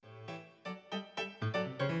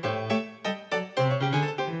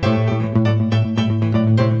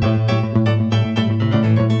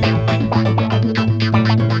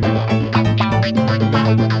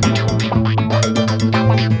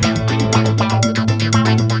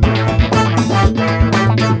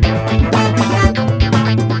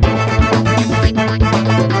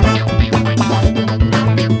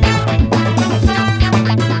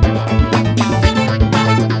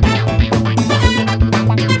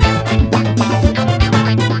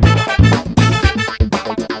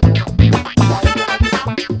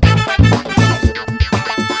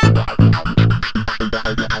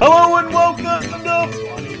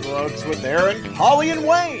and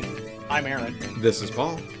Wayne. I'm Aaron. This is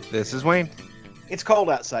Paul. This is Wayne. It's cold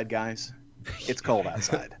outside, guys. It's cold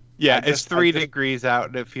outside. Yeah, it's 3 degrees out,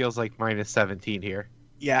 and it feels like minus 17 here.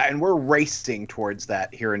 Yeah, and we're racing towards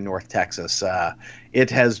that here in North Texas. It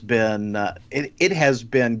has been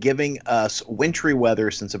giving us wintry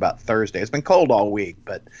weather since about Thursday. It's been cold all week,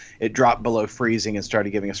 but it dropped below freezing and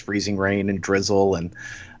started giving us freezing rain and drizzle, and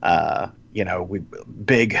we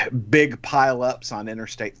big pileups on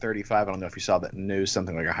Interstate 35. I don't know if you saw that in the news.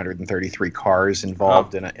 Something like 133 cars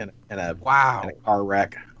involved in a car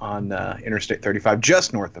wreck on Interstate 35,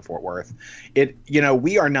 just north of Fort Worth.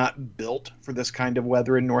 We are not built for this kind of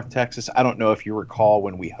weather in North Texas. I don't know if you recall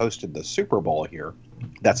when we hosted the Super Bowl here.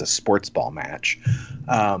 That's a sports ball match.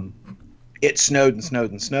 It snowed and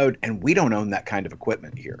snowed and snowed, and we don't own that kind of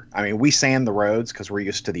equipment here. I mean, we sand the roads because we're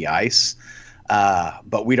used to the ice.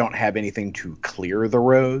 But we don't have anything to clear the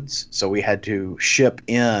roads, so we had to ship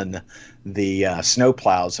in the snow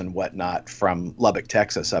plows and whatnot from Lubbock,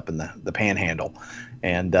 Texas, up in the Panhandle.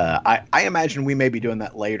 And I imagine we may be doing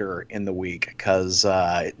that later in the week because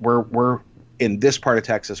we're in this part of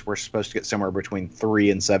Texas. We're supposed to get somewhere between 3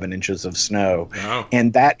 and 7 inches of snow,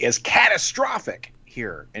 and that is catastrophic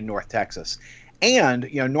here in North Texas. And,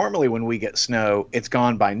 normally when we get snow, it's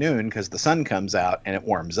gone by noon because the sun comes out and it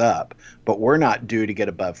warms up. But we're not due to get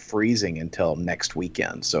above freezing until next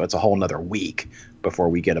weekend. So it's a whole nother week before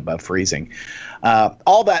we get above freezing.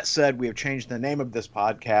 All that said, we have changed the name of this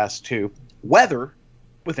podcast to Weather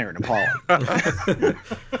with Aaron and Paulie.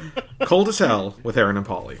 Cold as hell with Aaron and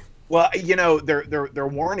Paulie. Well, they're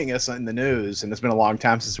warning us in the news, and it's been a long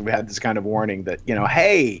time since we had this kind of warning that,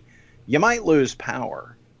 hey, you might lose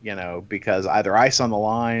power. Because either ice on the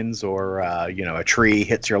lines or, a tree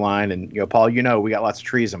hits your line. And, Paul, we got lots of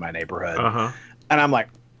trees in my neighborhood. Uh-huh. And I'm like,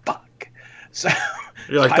 fuck. So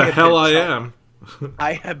you're like, the hell I am.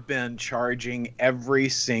 I have been charging every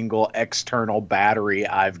single external battery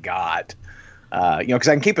I've got, because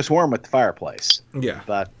I can keep us warm with the fireplace. Yeah.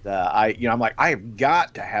 But, I'm like, I have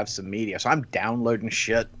got to have some media. So I'm downloading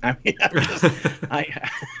shit. I mean,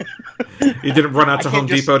 You didn't run out to Home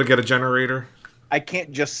Depot to get a generator? I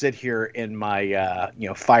can't just sit here in my,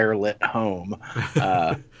 fire-lit home,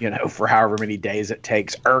 for however many days it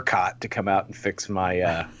takes ERCOT to come out and fix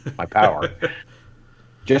my my power.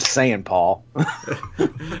 Just saying, Paul.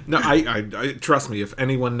 No, I trust me. If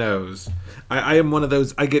anyone knows, I am one of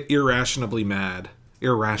those. I get irrationally mad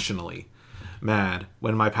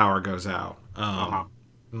when my power goes out.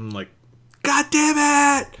 I'm like, God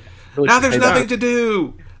damn it! Really, now there's nothing to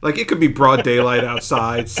do. Like, it could be broad daylight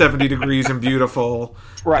outside, 70 degrees and beautiful.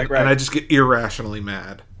 Right. And I just get irrationally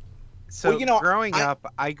mad. So, growing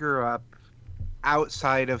up, I grew up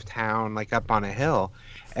outside of town, like up on a hill,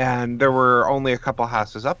 and there were only a couple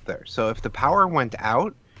houses up there. So if the power went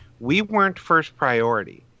out, we weren't first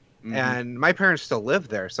priority. Mm-hmm. And my parents still live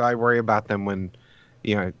there, so I worry about them when,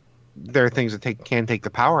 there are things that can take the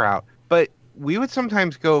power out. But we would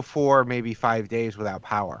sometimes go for maybe 5 days without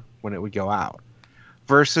power when it would go out.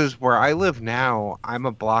 Versus where I live now, I'm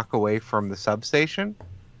a block away from the substation.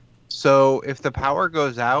 So if the power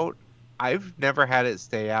goes out, I've never had it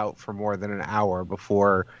stay out for more than an hour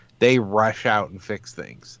before they rush out and fix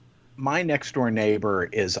things. My next door neighbor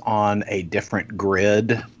is on a different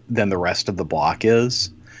grid than the rest of the block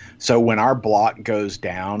is. So when our block goes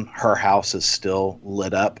down, her house is still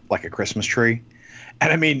lit up like a Christmas tree.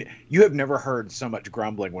 And I mean, you have never heard so much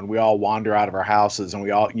grumbling when we all wander out of our houses and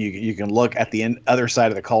you can look at the other side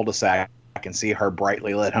of the cul-de-sac and see her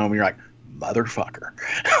brightly lit home. And you're like, motherfucker.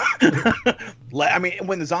 I mean,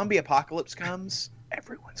 when the zombie apocalypse comes,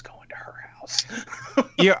 everyone's going to her house.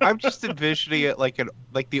 Yeah, I'm just envisioning it like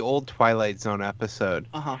the old Twilight Zone episode.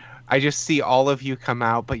 Uh-huh. I just see all of you come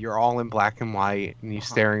out, but you're all in black and white, and you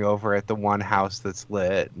staring over at the one house that's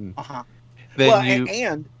lit. And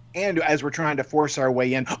then And as we're trying to force our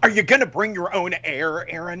way in, are you going to bring your own air,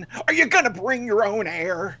 Aaron? Are you going to bring your own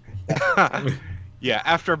air? Yeah,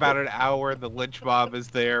 after about an hour, the lynch mob is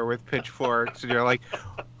there with pitchforks, and you're like,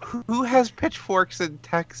 who has pitchforks in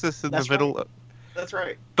Texas in the middle of... That's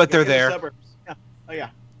right. But they're there. The suburbs. Yeah. Oh, yeah.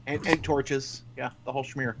 And torches. Yeah, the whole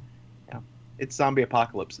schmear. Yeah. It's zombie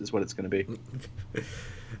apocalypse is what it's going to be.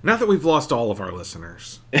 Now that we've lost all of our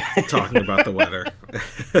listeners talking about the weather.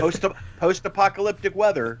 Post-apocalyptic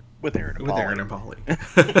weather with Aaron and Paulie. With Aaron and Paulie.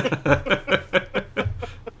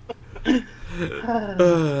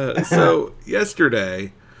 So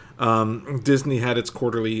yesterday, Disney had its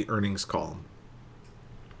quarterly earnings call,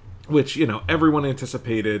 which, everyone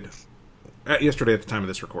anticipated, yesterday at the time of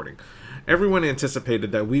this recording, everyone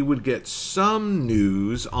anticipated that we would get some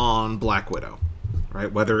news on Black Widow,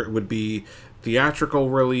 right? Whether it would be theatrical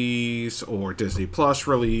release or Disney Plus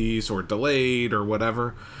release or delayed or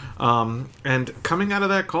whatever. And coming out of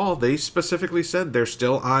that call, they specifically said they're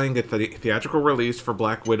still eyeing a theatrical release for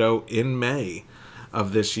Black Widow in May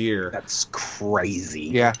of this year. That's crazy.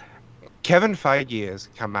 Yeah. Kevin Feige has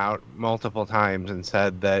come out multiple times and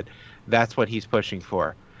said that that's what he's pushing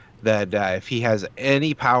for. That if he has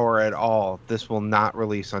any power at all, this will not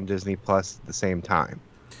release on Disney Plus at the same time.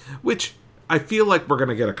 Which I feel like we're going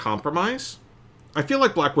to get a compromise. I feel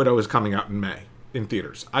like Black Widow is coming out in May in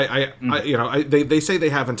theaters. They say they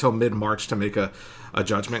have until mid-March to make a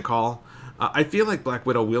judgment call. I feel like Black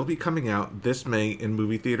Widow will be coming out this May in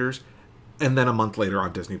movie theaters, and then a month later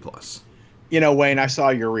on Disney Plus. Wayne, I saw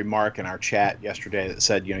your remark in our chat yesterday that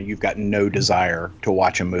said, you've got no desire to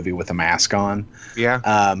watch a movie with a mask on.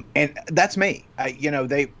 Yeah. And that's me.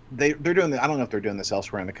 They're doing I don't know if they're doing this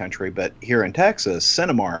elsewhere in the country, but here in Texas,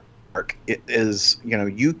 Cinemark, it is,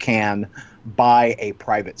 you can buy a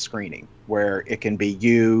private screening where it can be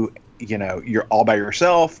you're all by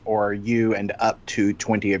yourself, or you and up to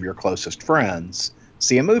 20 of your closest friends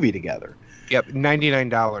see a movie together. Yep,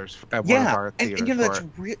 $99 at one of our theaters.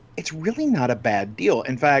 And it's really not a bad deal.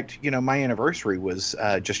 In fact, my anniversary was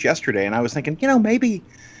just yesterday, and I was thinking,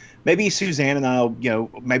 maybe Suzanne and I'll,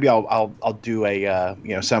 maybe I'll do a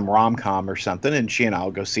some rom-com or something, and she and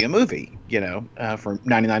I'll go see a movie, for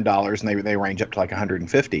 $99, and they range up to like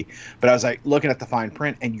 $150. But I was like looking at the fine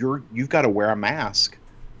print, and you've got to wear a mask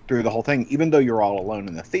through the whole thing, even though you're all alone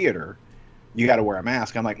in the theater. You got to wear a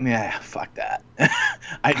mask. I'm like, nah, fuck that.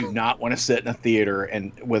 I do not want to sit in a theater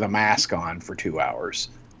and with a mask on for 2 hours.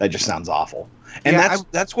 That just sounds awful. And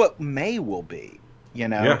that's what May will be.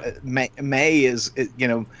 May is,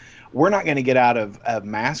 we're not going to get out of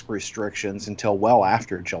mask restrictions until well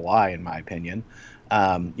after July, in my opinion.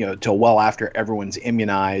 Till well after everyone's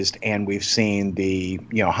immunized and we've seen the,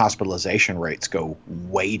 hospitalization rates go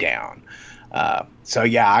way down. I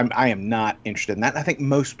am not interested in that. And I think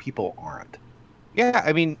most people aren't. Yeah,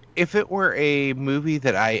 I mean, if it were a movie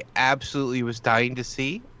that I absolutely was dying to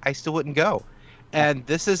see, I still wouldn't go. And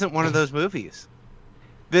this isn't one of those movies.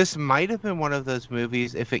 This might have been one of those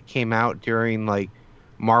movies if it came out during, like,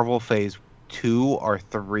 Marvel Phase 2 or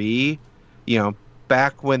 3,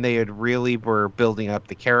 back when they had really were building up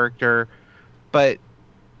the character. But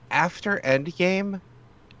after Endgame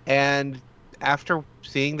and after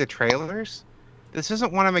seeing the trailers, this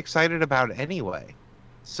isn't one I'm excited about anyway.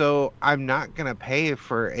 So I'm not going to pay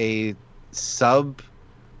for a suboptimal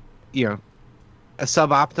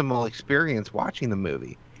experience watching the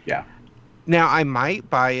movie. Yeah. Now, I might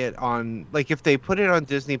buy it on, like, if they put it on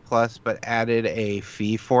Disney Plus but added a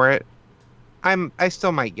fee for it, I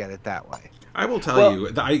still might get it that way. I will tell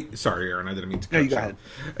you. Sorry, Aaron, I didn't mean to cut you. No, you go ahead.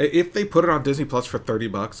 If they put it on Disney Plus for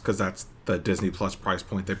 $30, because that's the Disney Plus price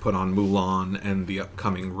point they put on Mulan and the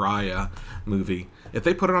upcoming Raya movie. If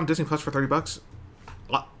they put it on Disney Plus for $30,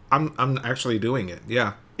 I'm actually doing it.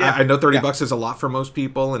 Yeah. I know $30 is a lot for most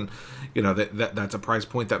people, and that's a price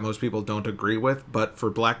point that most people don't agree with. But for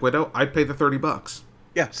Black Widow, I'd pay the $30.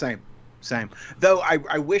 Yeah, same. Though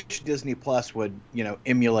I wish Disney Plus would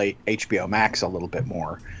emulate HBO Max a little bit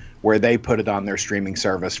more, where they put it on their streaming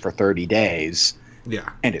service for 30 days. Yeah.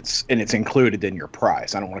 And it's included in your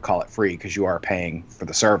price. I don't want to call it free because you are paying for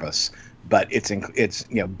the service, but it's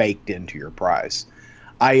baked into your price.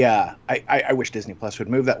 I wish Disney Plus would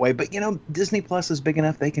move that way, but Disney Plus is big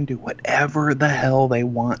enough they can do whatever the hell they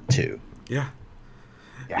want to. Yeah.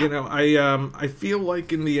 I feel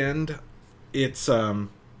like in the end it's like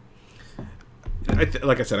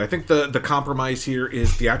I said, I think the compromise here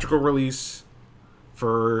is theatrical release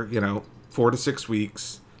for 4 to 6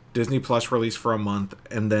 weeks, Disney Plus release for a month,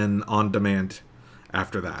 and then on demand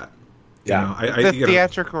after that. The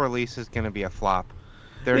theatrical release is going to be a flop.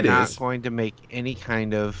 They're not going to make any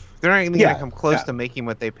kind of... They're not even going to come close to making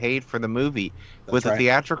what they paid for the movie with a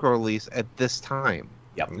theatrical release at this time.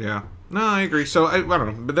 Yep. Yeah. No, I agree. So, I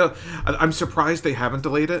don't know. But I'm surprised they haven't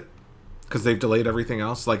delayed it, because they've delayed everything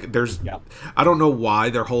else. Like, I don't know why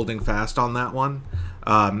they're holding fast on that one.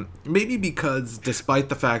 Maybe because despite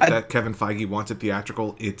the fact that Kevin Feige wants it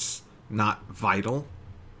theatrical, it's not vital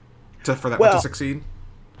for that one to succeed.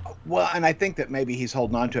 Well, and I think that maybe he's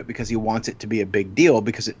holding on to it because he wants it to be a big deal,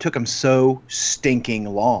 because it took him so stinking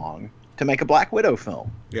long to make a Black Widow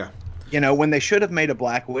film. Yeah. When they should have made a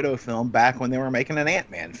Black Widow film back when they were making an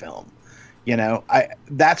Ant-Man film.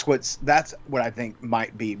 That's what I think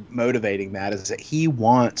might be motivating that, is that he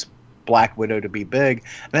wants Black Widow to be big.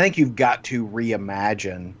 And I think you've got to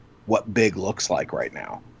reimagine what big looks like right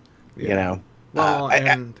now. Yeah.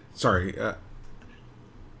 Sorry. Go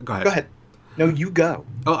ahead. Go ahead. No, you go.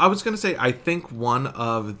 Oh, I was going to say, I think one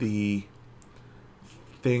of the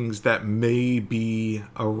things that may be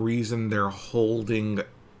a reason they're holding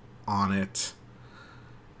on it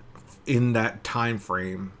in that time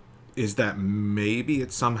frame is that maybe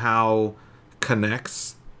it somehow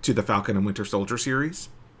connects to the Falcon and Winter Soldier series.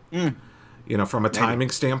 You know, from a timing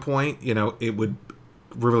standpoint, you know, it would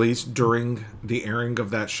release during the airing of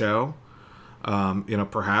that show. You know,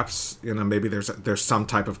 perhaps, you know, maybe there's some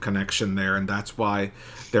type of connection there, and that's why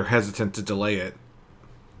they're hesitant to delay it.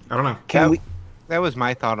 I don't know. That was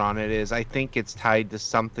my thought on it. Is I think it's tied to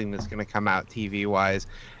something that's going to come out TV wise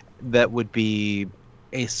that would be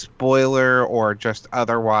a spoiler or just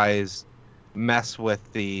otherwise mess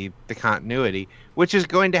with the continuity, which is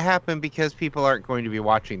going to happen because people aren't going to be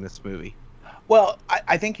watching this movie. Well,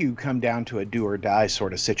 I think you come down to a do or die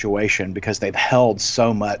sort of situation because they've held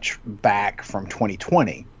so much back from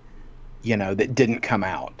 2020, you know, that didn't come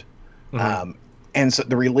out. And so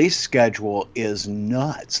the release schedule is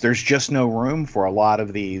nuts. There's just no room for a lot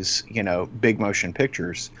of these, you know, big motion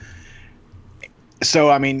pictures. So,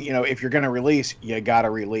 I mean, you know, if you're going to release, you got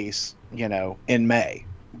to release, you know, in May,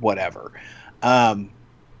 whatever. I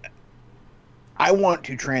want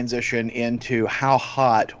to transition into how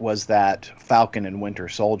hot was that Falcon and Winter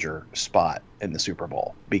Soldier spot in the Super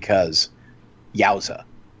Bowl, because yowza,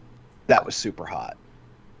 that was super hot.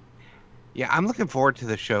 Yeah, I'm looking forward to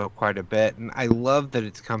the show quite a bit, and I love that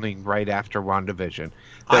it's coming right after WandaVision,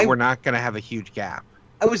 that we're not going to have a huge gap.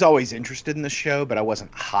 I was always interested in the show, but I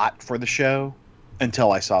wasn't hot for the show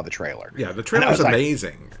until I saw the trailer. Yeah, the trailer was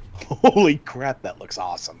amazing. Like, holy crap, that looks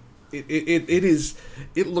awesome.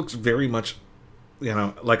 It looks very much, you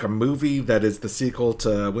know, like a movie that is the sequel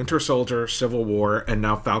to Winter Soldier, Civil War, and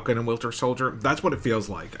now Falcon and Winter Soldier. That's what it feels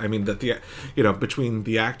like. I mean, that you know, between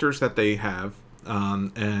the actors that they have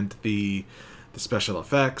and the special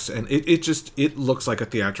effects, and it looks like a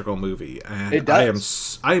theatrical movie, and it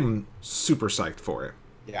does. I'm super psyched for it.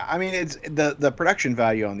 Yeah, I mean, it's the production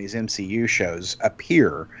value on these MCU shows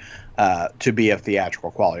appear to be of theatrical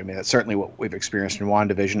quality. I mean, that's certainly what we've experienced in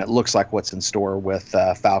WandaVision. It looks like what's in store with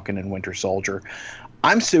Falcon and Winter Soldier.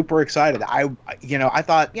 I'm super excited. I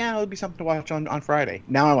thought, yeah, it would be something to watch on Friday.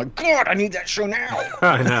 Now I'm like, God, I need that show now.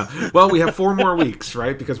 I know. Well, we have 4 more weeks,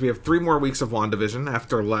 right? Because we have 3 more weeks of WandaVision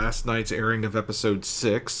after last night's airing of episode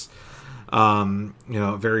 6. You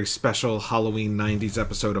know, a very special Halloween 90s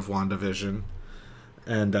episode of WandaVision.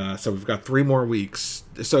 And so we've got 3 more weeks.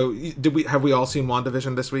 So have we all seen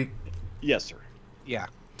WandaVision this week? Yes, sir. Yeah.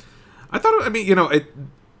 I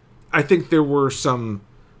think there were some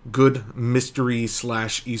good mystery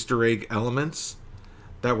 / Easter egg elements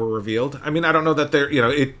that were revealed. I mean, I don't know that they're, you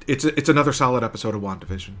know, it's another solid episode of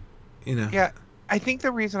WandaVision, you know. Yeah, I think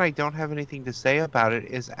the reason I don't have anything to say about it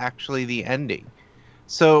is actually the ending.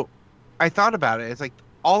 So I thought about it. It's like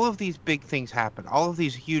all of these big things happen. All of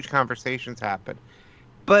these huge conversations happen.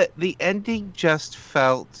 But the ending just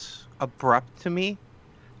felt abrupt to me.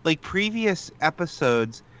 Like previous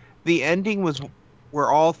episodes, the ending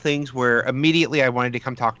were all things where immediately I wanted to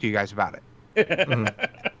come talk to you guys about it.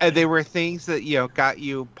 And they were things that, you know, got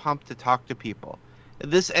you pumped to talk to people.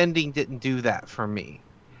 This ending didn't do that for me.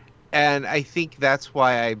 And I think that's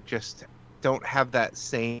why I just don't have that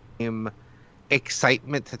same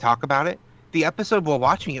excitement to talk about it. The episode while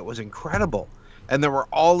watching it was incredible. And there were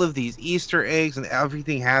all of these Easter eggs and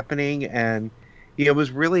everything happening. And it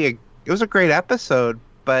was really a great episode,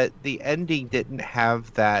 but the ending didn't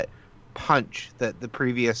have that punch that the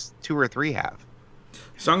previous 2 or 3 have.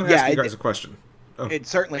 So I'm going to ask you guys a question. Oh. It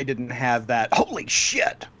certainly didn't have that holy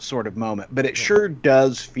shit sort of moment, but it sure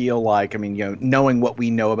does feel like, I mean, you know, knowing what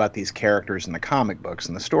we know about these characters in the comic books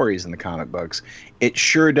and the stories in the comic books, it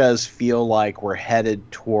sure does feel like we're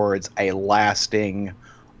headed towards a lasting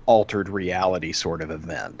altered reality sort of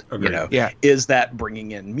event. Agreed. You know, yeah. Is that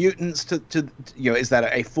bringing in mutants to you know, is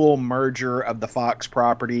that a full merger of the Fox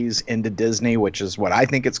properties into Disney, which is what I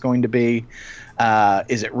think it's going to be?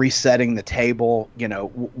 Is it resetting the table? You know,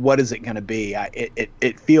 what is it going to be?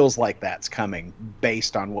 It feels like that's coming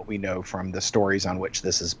based on what we know from the stories on which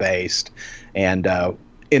this is based, and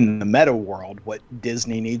in the meta world, what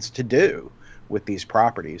Disney needs to do with these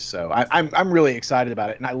properties. So I'm really excited about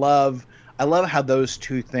it, and I love how those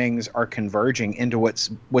two things are converging into what's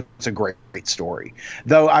a great story.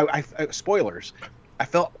 Though I spoilers, I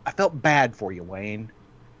felt bad for you, Wayne,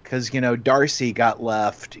 because, you know, Darcy got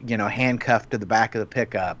left, you know, handcuffed to the back of the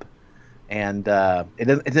pickup, and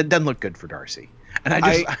it doesn't look good for Darcy. And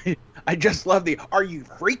I just love the, are you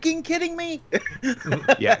freaking kidding me?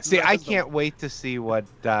 Yeah. See, I can't wait to see what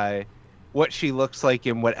she looks like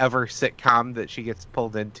in whatever sitcom that she gets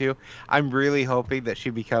pulled into. I'm really hoping that she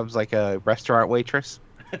becomes like a restaurant waitress,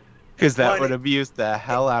 because that would amuse the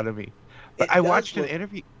hell out of me. But I watched an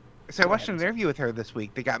interview. So I watched an interview with her this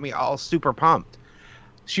week that got me all super pumped.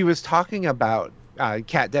 She was talking about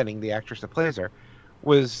Kat Denning, the actress that plays her.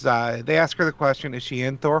 They asked her the question, is she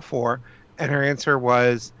in Thor 4? And her answer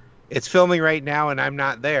was, it's filming right now and I'm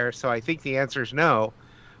not there, so I think the answer is no.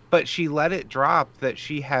 But she let it drop that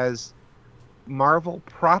she has Marvel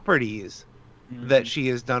properties that she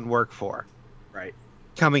has done work for. Right.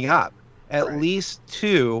 Coming up. At least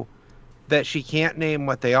 2 that she can't name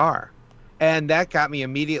what they are. And that got me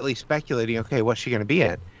immediately speculating, okay, what's she going to be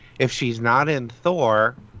in? If she's not in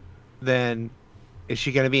Thor, then is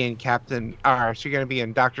she going to be in is she going to be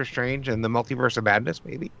in Doctor Strange and the Multiverse of Madness,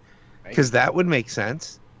 maybe? Because that would make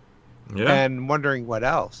sense. Yeah. And wondering what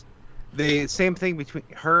else. The same thing between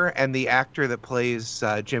her and the actor that plays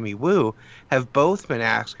Jimmy Woo have both been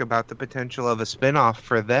asked about the potential of a spinoff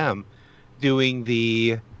for them doing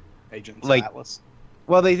the Agents of Atlas.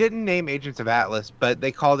 Well, they didn't name Agents of Atlas, but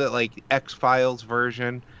they called it like X-Files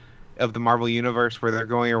version of the Marvel Universe where they're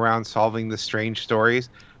going around solving the strange stories.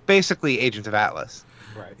 Basically, Agents of Atlas.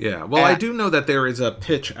 Right. Yeah. Well, I do know that there is a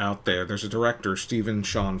pitch out there. There's a director, Stephen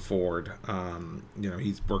Sean Ford.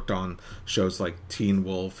 He's worked on shows like Teen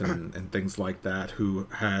Wolf and things like that.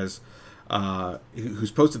 Who's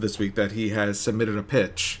posted this week that he has submitted a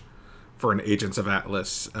pitch for an Agents of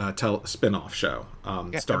Atlas spin-off show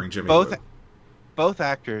starring Jimmy Woo. Both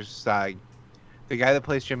actors, the guy that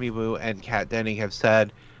plays Jimmy Woo and Kat Denning, have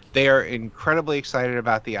said they are incredibly excited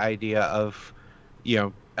about the idea of,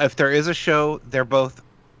 if there is a show, they're both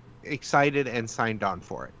excited and signed on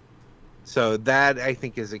for it. So that, I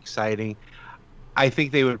think, is exciting. I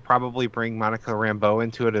think they would probably bring Monica Rambeau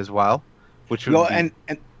into it as well, which would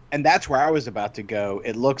and that's where I was about to go.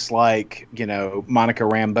 It looks like, Monica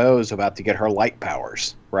Rambeau is about to get her light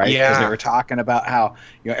powers, right? Yeah. Because they were talking about how,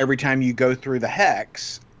 every time you go through the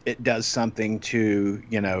hex, it does something to,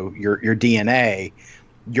 your DNA.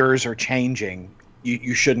 Yours are changing.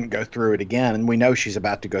 You shouldn't go through it again. And we know she's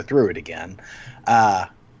about to go through it again.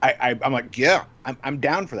 I'm like, yeah, I'm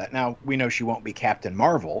down for that. Now, we know she won't be Captain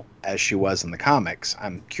Marvel as she was in the comics.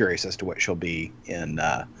 I'm curious as to what she'll be in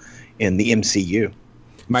the MCU.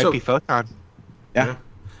 Might be Photon. Yeah.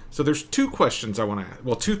 So there's two questions I want to...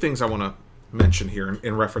 Well, two things I want to mention here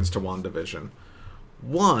in reference to WandaVision.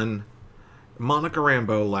 One, Monica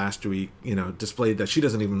Rambeau last week, displayed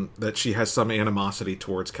that that she has some animosity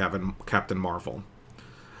towards Captain Marvel.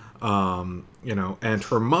 And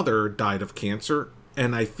her mother died of cancer,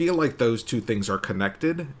 and I feel like those two things are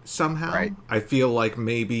connected somehow. Right. I feel like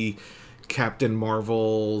maybe Captain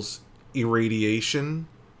Marvel's irradiation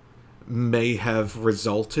may have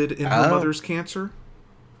resulted in her mother's cancer.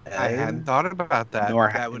 I hadn't thought about that.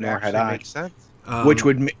 That would actually make sense.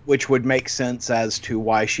 Which would make sense as to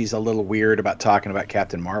why she's a little weird about talking about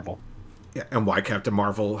Captain Marvel. Yeah, and why Captain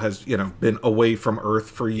Marvel has, been away from Earth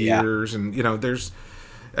for years, and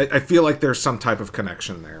I feel like there's some type of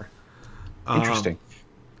connection there. Interesting.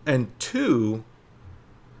 And two,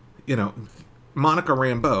 Monica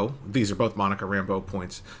Rambeau. These are both Monica Rambeau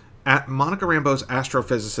points. Monica Rambeau's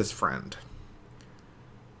astrophysicist friend.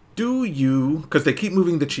 Because they keep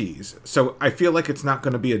moving the cheese, so I feel like it's not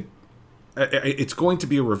going to be it's going to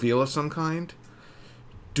be a reveal of some kind.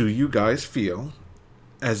 Do you guys feel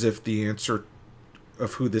as if the answer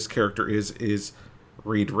of who this character is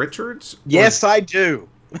Reed Richards? Yes, I do.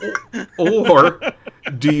 Or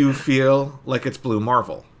do you feel like it's Blue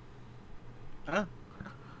Marvel? I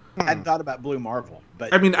hadn't thought about Blue Marvel,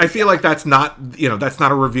 but I mean, I feel like that's not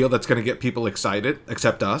a reveal that's going to get people excited,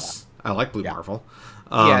 except us. I like Blue Marvel.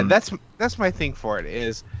 That's my thing for it,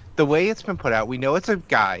 is the way it's been put out. We know it's a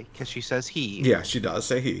guy because she says he. Yeah, she does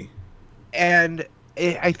say he. And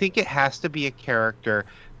I think it has to be a character.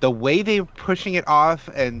 The way they're pushing it off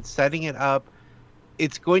and setting it up,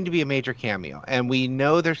 it's going to be a major cameo. And we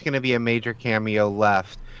know there's going to be a major cameo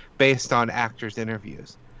left based on actors'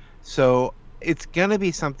 interviews. So it's going to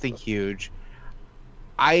be something huge.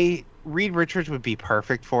 Reed Richards would be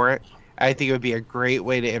perfect for it. I think it would be a great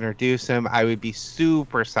way to introduce him. I would be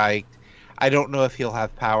super psyched. I don't know if he'll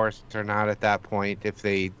have powers or not at that point if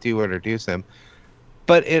they do introduce him.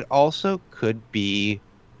 But it also could be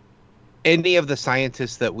any of the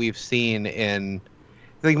scientists that we've seen in...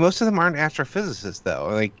 Like, most of them aren't astrophysicists, though.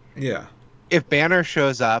 Like, yeah. If Banner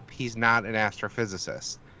shows up, he's not an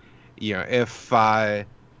astrophysicist. If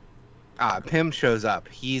Pym shows up,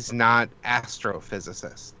 he's not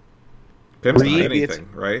astrophysicist. Pym's not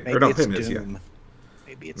anything, right? Maybe it's Pym Doom.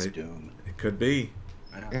 Maybe it's Doom. It could be.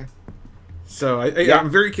 Yeah. So I'm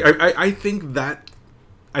very. I think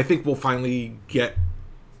we'll finally get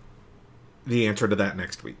the answer to that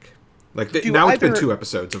next week. Like now, it's been 2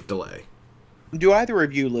 episodes of delay. Do either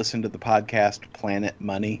of you listen to the podcast Planet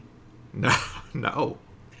Money? No.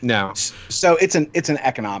 No. So it's an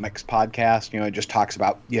economics podcast. It just talks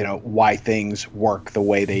about why things work the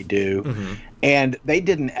way they do. Mm-hmm. And they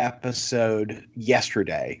did an episode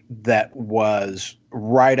yesterday that was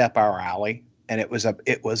right up our alley, and it was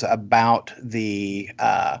about the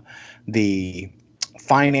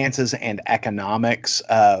finances and economics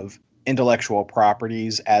of intellectual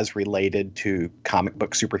properties as related to comic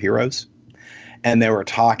book superheroes. And they were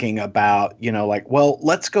talking about,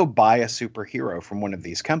 let's go buy a superhero from one of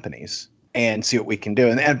these companies and see what we can do.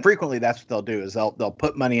 And frequently that's what they'll do is they'll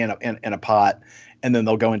put money in a pot, and then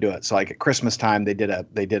they'll go and do it. So like at Christmas time, they did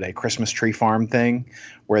a Christmas tree farm thing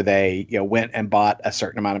where they went and bought a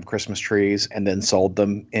certain amount of Christmas trees and then sold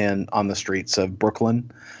them on the streets of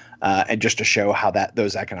Brooklyn. And just to show how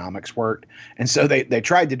those economics worked. And so they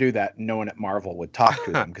tried to do that. No one at Marvel would talk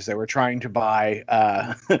to them because they were trying to buy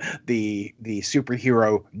the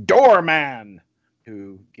superhero Doorman,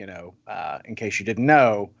 who, in case you didn't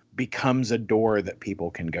know, becomes a door that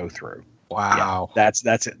people can go through. Wow. Yeah,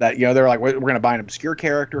 that's it. They're like, we're going to buy an obscure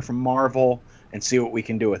character from Marvel and see what we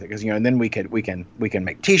can do with it. Because, and then we can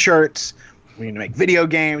make T-shirts. We can make video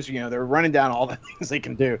games. They're running down all the things they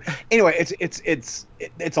can do. Anyway,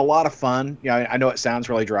 it's a lot of fun. I know it sounds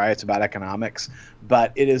really dry. It's about economics,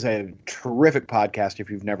 but it is a terrific podcast. If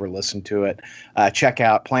you've never listened to it, check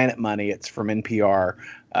out Planet Money. It's from NPR.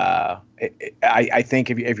 I think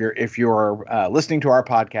if you're listening to our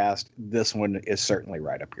podcast, this one is certainly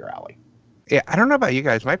right up your alley. Yeah, I don't know about you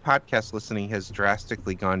guys. My podcast listening has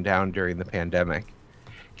drastically gone down during the pandemic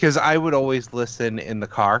because I would always listen in the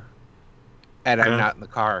car. And I'm not in the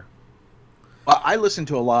car. Well, I listen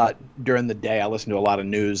to a lot during the day. I listen to a lot of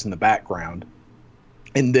news in the background.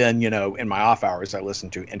 And then, in my off hours, I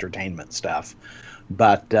listen to entertainment stuff.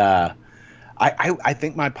 But I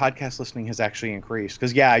think my podcast listening has actually increased.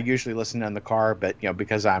 Because, I usually listen in the car. But,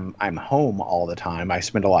 because I'm home all the time, I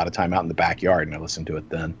spend a lot of time out in the backyard, and I listen to it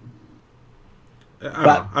then.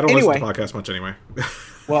 I don't listen to podcasts much anyway.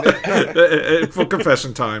 Well, full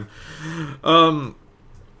confession time.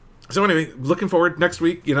 So anyway, looking forward next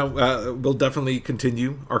week, we'll definitely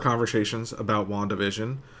continue our conversations about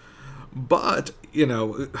WandaVision. But,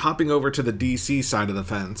 hopping over to the DC side of the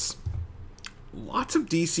fence, lots of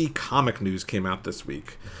DC comic news came out this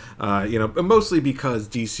week. Mostly because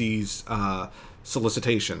DC's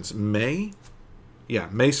solicitations, May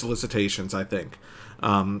solicitations, I think,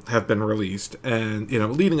 have been released. And,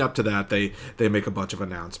 leading up to that, they make a bunch of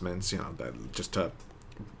announcements, just to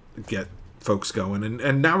get folks going,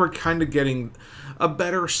 and now we're kind of getting a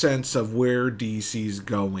better sense of where DC's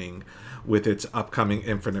going with its upcoming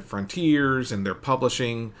Infinite Frontiers and their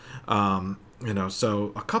publishing.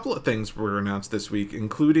 So a couple of things were announced this week,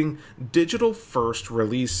 including digital first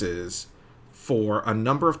releases for a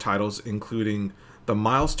number of titles, including the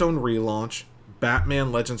Milestone relaunch,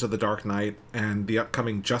 Batman Legends of the Dark Knight, and the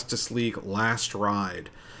upcoming Justice League Last Ride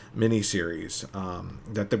miniseries,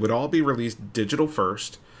 that they would all be released digital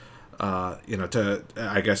first. To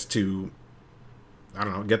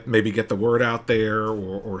get the word out there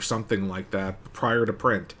or something like that prior to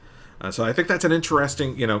print. So I think that's an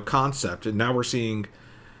interesting, concept. And now we're seeing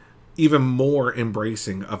even more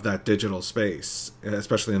embracing of that digital space,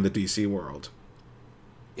 especially in the DC world.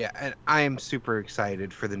 Yeah, and I am super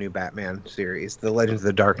excited for the new Batman series, The Legends of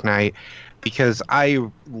the Dark Knight, because I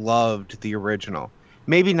loved the original.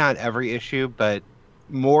 Maybe not every issue, but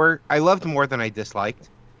I loved more than I disliked.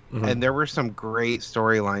 Mm-hmm. And there were some great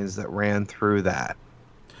storylines that ran through that.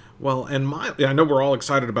 Well, and I know we're all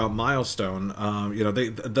excited about Milestone.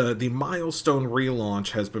 The Milestone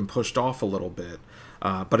relaunch has been pushed off a little bit,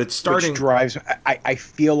 but it's starting. Which drives. I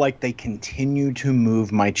feel like they continue to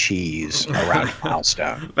move my cheese around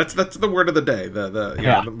Milestone. That's the word of the day.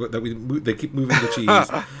 They keep moving the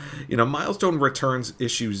cheese. Milestone returns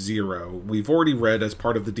issue 0. We've already read as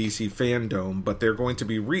part of the DC fandom, but they're going to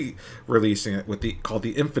be re-releasing it called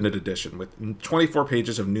the Infinite Edition, with 24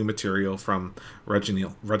 pages of new material from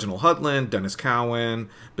Reginald Hudlin, Dennis Cowan,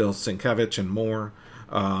 Bill Sienkiewicz, and more.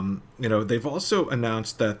 They've also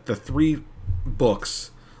announced that the 3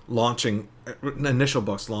 initial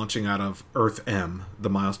books launching out of Earth M, the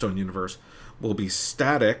Milestone universe, will be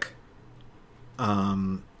Static,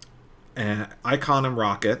 and Icon and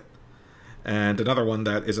Rocket, and another one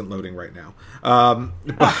that isn't loading right now.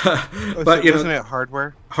 But isn't it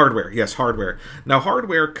Hardware? Hardware, yes, Hardware. Now,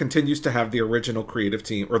 Hardware continues to have the original creative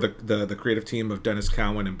team, or the creative team of Dennis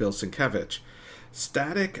Cowan and Bill Sienkiewicz.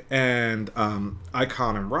 Static and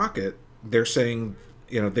Icon and Rocket, they're saying,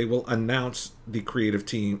 they will announce the creative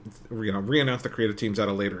team, re-announce the creative teams at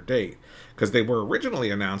a later date, because they were originally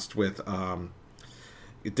announced with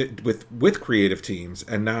with creative teams,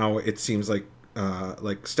 and now it seems like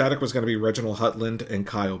Static was going to be Reginald Hutland and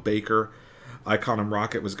Kyle Baker. Icon and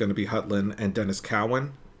Rocket was going to be Hutland and Dennis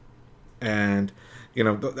Cowan. And,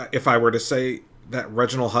 if I were to say that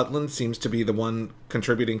Reginald Hutland seems to be the one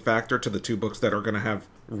contributing factor to the two books that are going to have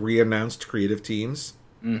re-announced creative teams,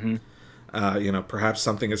 perhaps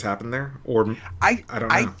something has happened there. Or I don't know.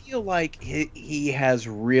 I feel like he has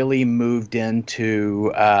really moved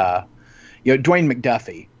into, Dwayne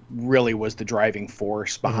McDuffie really was the driving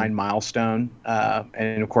force behind Milestone.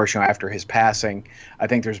 And of course, after his passing, I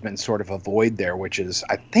think there's been sort of a void there, which is,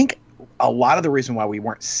 I think, a lot of the reason why we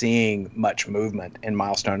weren't seeing much movement in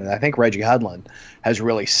Milestone. And I think Reggie Hudlin has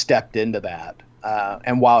really stepped into that.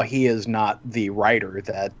 And while he is not the writer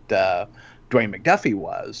that Dwayne McDuffie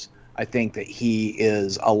was, I think that he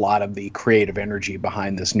is a lot of the creative energy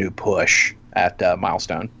behind this new push at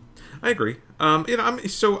Milestone. I agree.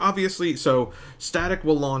 So obviously, Static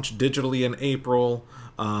will launch digitally in April,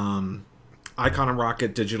 Icon and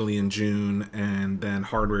Rocket digitally in June, and then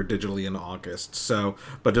Hardware digitally in August.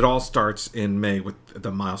 But it all starts in May with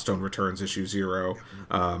the Milestone Returns issue 0,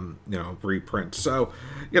 reprint. So,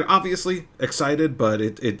 obviously excited, but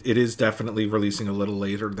it is definitely releasing a little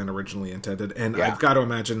later than originally intended. And I've got to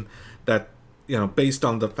imagine that, based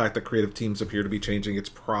on the fact that creative teams appear to be changing, it's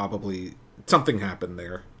probably something happened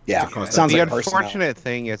there. Yeah, the unfortunate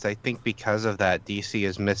thing is, I think because of that, DC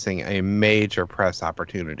is missing a major press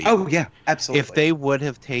opportunity. Oh yeah, absolutely. If they would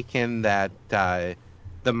have taken that the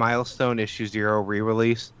Milestone issue 0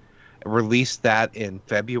 re-release, released that in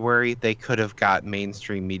February, they could have got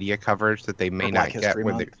mainstream media coverage that they may not get.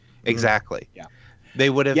 Exactly. Yeah, they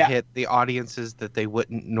would have hit the audiences that they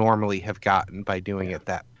wouldn't normally have gotten by doing it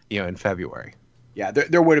that in February. Yeah,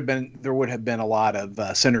 there would have been a lot of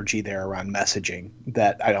synergy there around messaging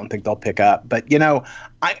that I don't think they'll pick up. But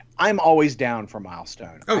I'm always down for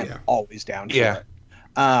Milestone. I'm always down for it.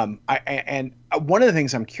 And one of the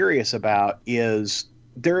things I'm curious about is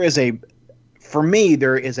there is a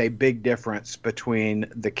big difference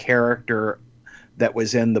between the character that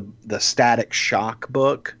was in the Static Shock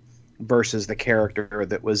book versus the character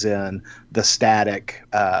that was in the Static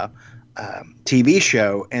TV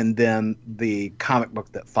show and then the comic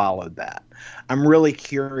book that followed that. I'm really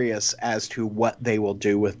curious as to what they will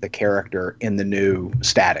do with the character in the new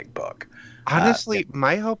Static book. Honestly,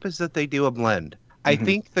 my hope is that they do a blend. I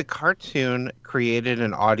think the cartoon created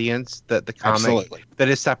an audience that the comic that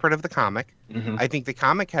is separate of the comic. I think the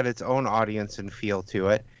comic had its own audience and feel to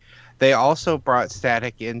it. They also brought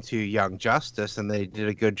Static into Young Justice, and they did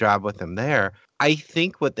a good job with him there. I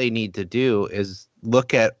think what they need to do is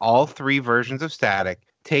look at all three versions of Static,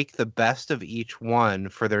 take the best of each one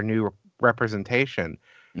for their new representation,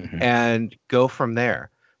 and go from there.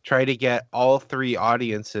 Try to get all three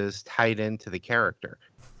audiences tied into the character.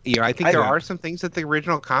 I think there are some things that the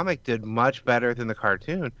original comic did much better than the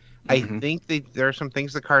cartoon. I think there are some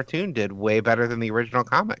things the cartoon did way better than the original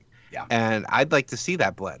comic. Yeah. And I'd like to see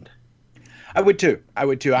that blend. I would too.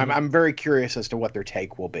 I'm very curious as to what their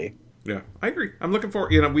take will be. Yeah, I agree. I'm looking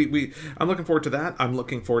forward. I'm looking forward to that. I'm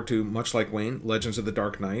looking forward to, much like Wayne, Legends of the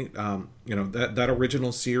Dark Knight. That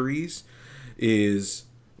original series is,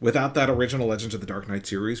 without that original Legends of the Dark Knight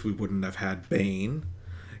series, we wouldn't have had Bane.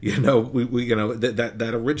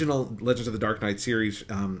 That original Legends of the Dark Knight series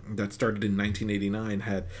that started in 1989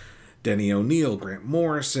 had Denny O'Neil, Grant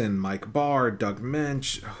Morrison, Mike Barr, Doug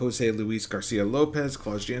Mensch, Jose Luis Garcia Lopez,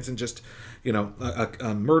 Klaus Janson, just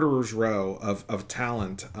a murderer's row of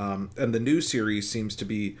talent. And the new series seems to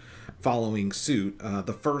be following suit.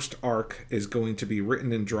 The first arc is going to be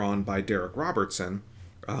written and drawn by Derek Robertson,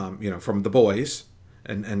 from The Boys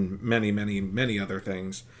and many, many, many other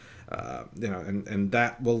things. And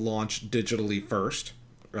that will launch digitally first,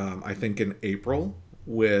 I think in April,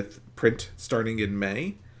 with print starting in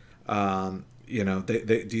May.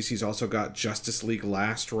 DC's also got Justice League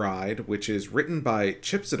Last Ride, which is written by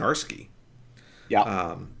Chip Zdarsky.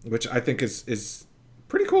 Yeah. Which I think is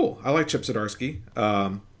pretty cool. I like Chip Zdarsky.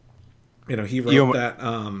 He wrote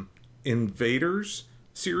that Invaders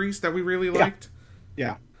series that we really liked.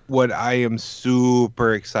 Yeah. What I am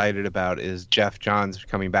super excited about is Jeff Johns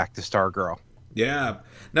coming back to Stargirl. Yeah.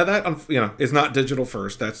 Now that, is not digital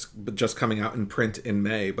first. That's just coming out in print in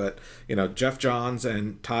May. But, Jeff Johns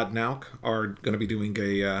and Todd Nauck are going to be doing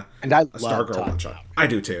a Stargirl one-shot. I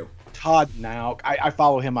do too. Todd Nauck, I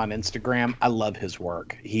follow him on Instagram. I love his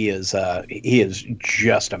work. He is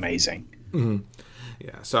just amazing. Mm-hmm.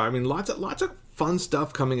 Yeah. So, lots of fun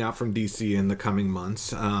stuff coming out from DC in the coming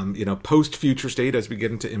months. Post Future State as we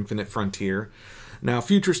get into Infinite Frontier. Now,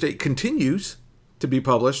 Future State continues to be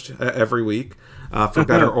published every week, for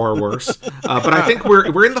better or worse. But I think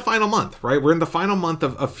we're in the final month, right? We're in the final month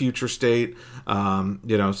of Future State.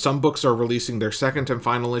 Some books are releasing their second and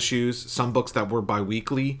final issues. Some books that were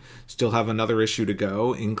bi-weekly still have another issue to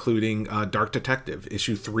go, including Dark Detective.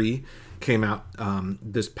 Issue 3 came out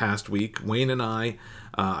this past week. Wayne and I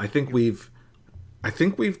think we've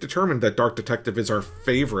determined that Dark Detective is our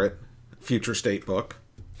favorite Future State book.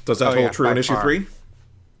 Does that hold true in issue 3?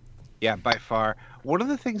 Yeah, by far. One of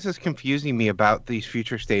the things that's confusing me about these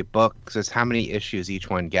Future State books is how many issues each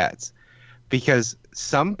one gets. Because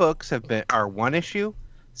some books are 1 issue,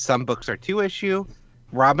 some books are 2 issue.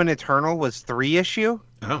 Robin Eternal was 3 issue.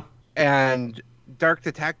 Oh. And Dark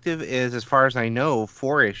Detective is, as far as I know,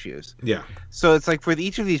 4 issues. Yeah. So it's like, for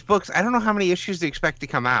each of these books, I don't know how many issues to expect to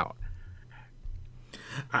come out.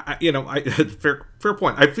 Fair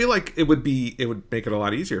point. I feel like it would make it a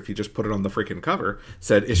lot easier if you just put it on the freaking cover,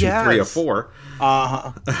 said issue 3 of 4.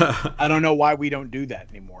 I don't know why we don't do that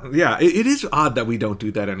anymore. Yeah, it is odd that we don't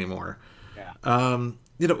do that anymore. Yeah.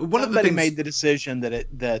 Somebody made the decision that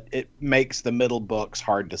it makes the middle books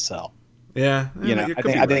hard to sell. Yeah,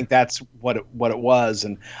 I think that's what it was,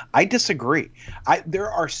 and I disagree. There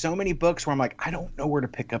are so many books where I'm like, I don't know where to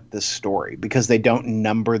pick up this story because they don't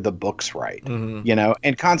number the books right,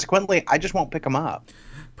 and consequently, I just won't pick them up.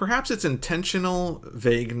 Perhaps it's intentional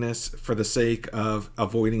vagueness for the sake of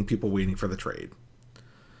avoiding people waiting for the trade.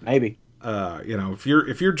 Maybe. If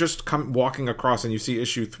you're just walking across and you see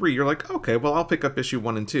issue 3, you're like, okay, well, I'll pick up issue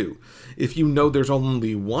 1 and 2. If you know there's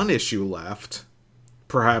only 1 issue left,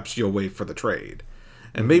 perhaps you'll wait for the trade.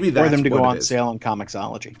 And maybe that's or them to what go it on is. sale on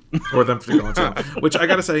Comixology. Or them to go on sale. Which I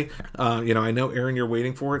gotta say, I know, Aaron, you're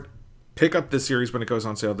waiting for it. Pick up this series when it goes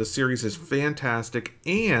on sale. This series is fantastic.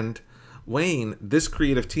 And Wayne, this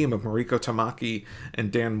creative team of Mariko Tamaki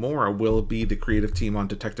and Dan Mora will be the creative team on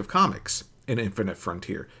Detective Comics in Infinite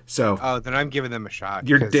Frontier. So, then I'm giving them a shot.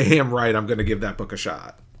 You're damn right I'm going to give that book a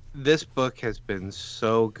shot. This book has been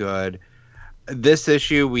so good. This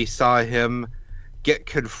issue, we saw him get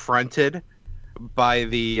confronted by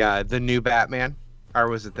the new Batman. Or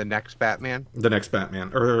was it the next Batman? The next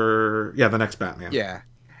Batman. The next Batman. Yeah.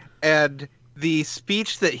 And the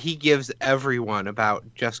speech that he gives everyone about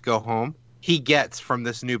Just Go Home, he gets from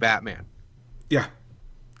this new Batman. Yeah.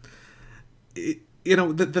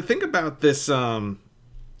 The thing about this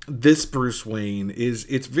this Bruce Wayne is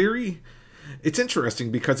it's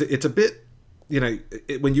interesting because it's a bit,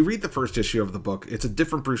 when you read the first issue of the book, it's a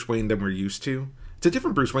different Bruce Wayne than we're used to. It's a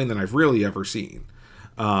different Bruce Wayne than I've really ever seen.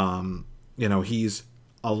 He's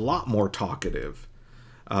a lot more talkative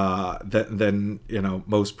than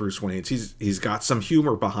most Bruce Waynes. He's got some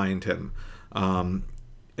humor behind him. And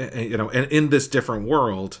in this different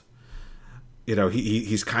world,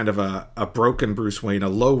 he's kind of a broken Bruce Wayne, a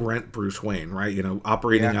low rent Bruce Wayne, right?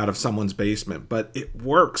 Operating out of someone's basement, but it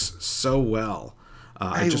works so well.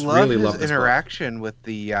 I just really love his interaction with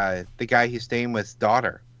the guy he's staying with's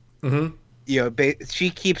daughter. Mm-hmm. She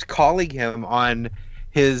keeps calling him on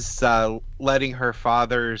his letting her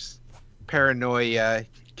father's paranoia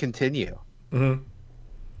continue. Mm-hmm.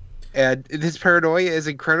 And this paranoia is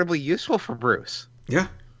incredibly useful for Bruce. Yeah.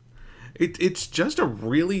 It's just a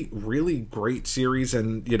really, really great series,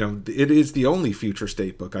 and it is the only Future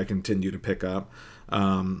State book I continue to pick up.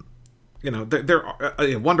 There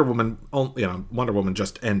are, Wonder Woman. Wonder Woman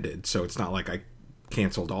just ended, so it's not like I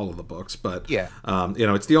canceled all of the books, but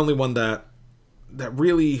it's the only one that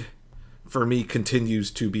really, for me,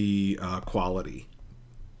 continues to be quality.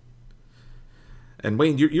 And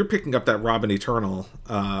Wayne, you're picking up that Robin Eternal.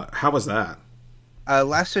 How was that?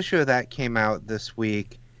 Last issue of that came out this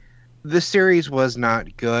week. The series was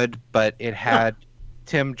not good, but it had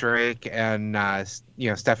Tim Drake and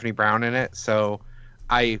Stephanie Brown in it, so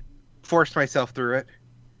I forced myself through it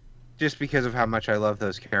just because of how much I love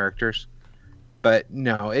those characters. But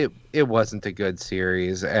no, it wasn't a good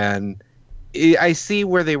series, and I see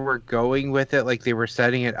where they were going with it. Like, they were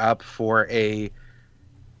setting it up for a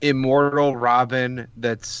immortal Robin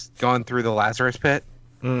that's gone through the Lazarus Pit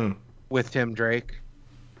with Tim Drake.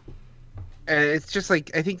 And it's just like,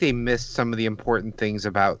 I think they missed some of the important things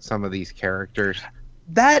about some of these characters.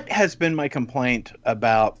 That has been my complaint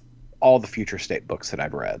about all the Future State books that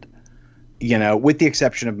I've read. With the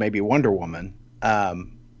exception of maybe Wonder Woman.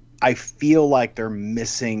 I feel like they're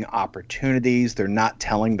missing opportunities. They're not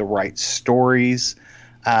telling the right stories.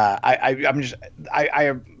 I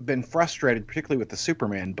have been frustrated, particularly with the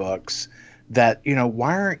Superman books, that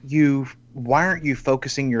why aren't you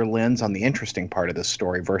focusing your lens on the interesting part of the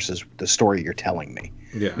story versus the story you're telling me?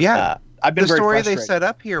 Yeah. I've been the very story frustrated. They set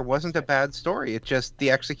up here wasn't a bad story. It just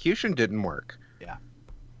the execution didn't work. Yeah.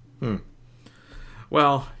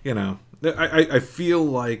 Well, I feel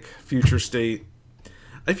like Future State.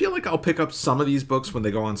 I feel like I'll pick up some of these books when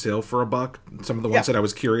they go on sale for $1. Some of the ones that I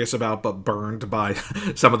was curious about, but burned by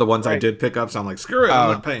some of the ones I did pick up. So I'm like, screw it,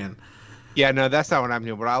 I'm not paying. Yeah, no, that's not what I'm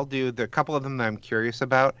doing. What I'll do, the couple of them that I'm curious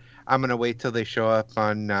about, I'm gonna wait till they show up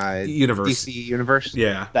on DC Universe.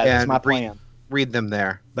 Yeah, that's my plan. Read them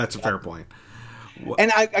there. That's a fair point.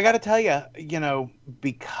 And I got to tell you,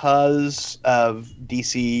 because of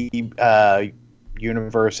DC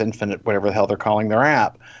Universe Infinite, whatever the hell they're calling their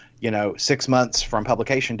app, 6 months from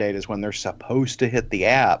publication date is when they're supposed to hit the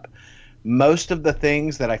app. Most of the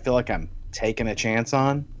things that I feel like I'm taking a chance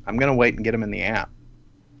on, I'm going to wait and get them in the app.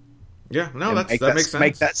 Yeah, no, that makes sense.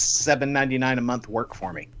 Make that $7.99 a month work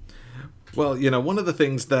for me. Well, one of the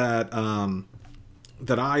things that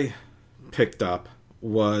that I picked up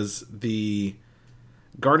was the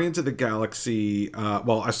Guardians of the Galaxy.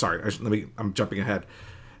 I'm jumping ahead.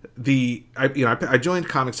 I joined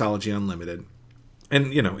Comixology Unlimited,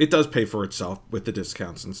 and it does pay for itself with the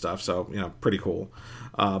discounts and stuff. So pretty cool.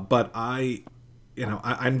 But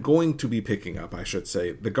I'm going to be picking up, I should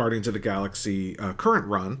say, the Guardians of the Galaxy current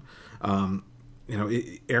run.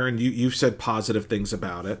 Aaron, you've said positive things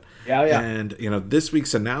about it. Yeah. And this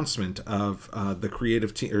week's announcement of the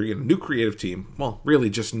creative team, or new creative team, well, really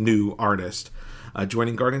just new artist,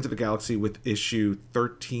 joining Guardians of the Galaxy with issue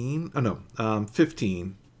 13.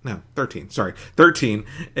 15. No, 13. Sorry, 13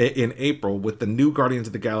 in April with the new Guardians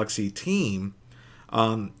of the Galaxy team.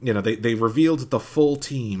 They revealed the full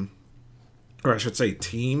team, or I should say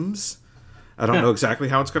teams. I don't know exactly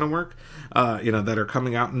how it's going to work. That are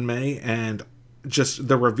coming out in May, and just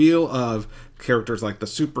the reveal of characters like the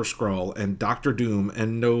Super Skrull and Doctor Doom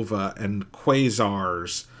and Nova and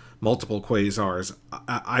Quasars, multiple Quasars.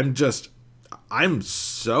 I'm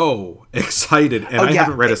so excited, and I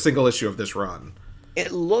haven't read a single issue of this run.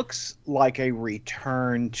 It looks like a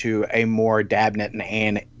return to a more Dabnett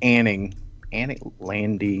and Lanning and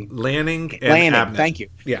Abnett. Thank you.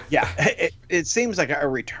 Yeah. It seems like a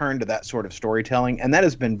return to that sort of storytelling, and that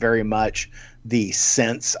has been very much the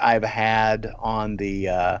sense I've had on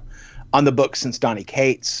the book since Donny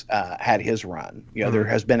Cates had his run. There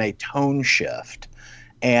has been a tone shift,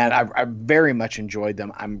 and I very much enjoyed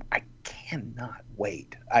them. I cannot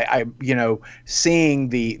wait. I seeing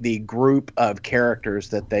the group of characters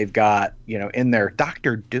that they've got, in there.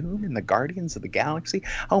 Doctor Doom in the Guardians of the Galaxy.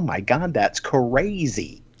 Oh my God, that's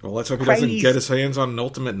crazy. Well, let's hope he doesn't get his hands on an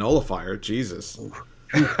ultimate nullifier. Jesus.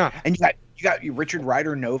 And you got Richard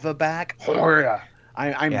Rider Nova back.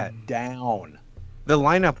 I'm down. The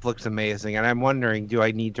lineup looks amazing, and I'm wondering, do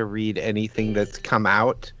I need to read anything that's come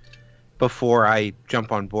out before I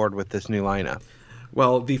jump on board with this new lineup?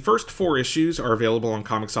 Well, the first 4 issues are available on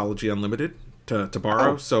Comixology Unlimited to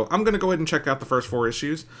borrow, so I'm going to go ahead and check out the first 4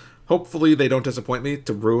 issues. Hopefully they don't disappoint me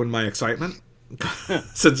to ruin my excitement,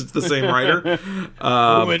 since it's the same writer.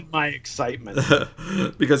 Ruin my excitement.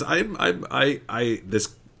 Because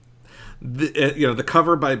the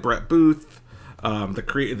cover by Brett Booth,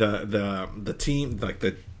 the team, like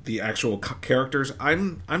the actual characters,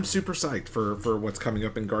 I'm super psyched for what's coming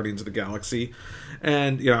up in Guardians of the Galaxy,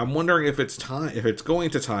 and I'm wondering if it's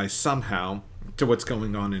going to tie somehow to what's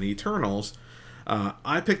going on in Eternals.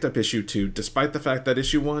 I picked up issue 2, despite the fact that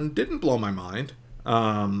issue 1 didn't blow my mind.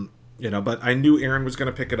 But I knew Aaron was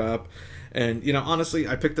going to pick it up, and honestly,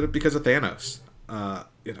 I picked it up because of Thanos.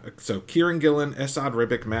 So Kieran Gillen, Esad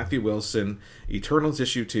Ribic, Matthew Wilson, Eternals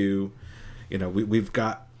issue 2. We've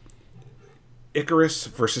got Icarus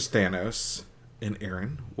versus Thanos. And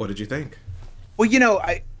Aaron, what did you think? Well,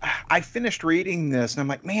 I finished reading this, and I'm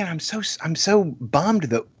like, man, I'm so bummed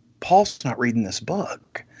that Paul's not reading this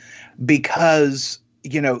book, because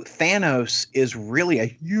Thanos is really a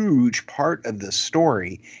huge part of this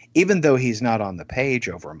story, even though he's not on the page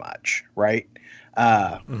over much, right?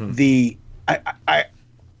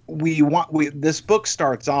 This book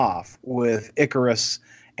starts off with Icarus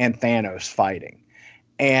and Thanos fighting.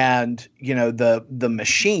 And, the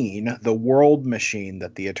machine, the world machine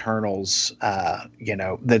that the Eternals,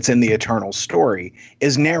 that's in the Eternals story,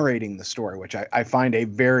 is narrating the story, which I find a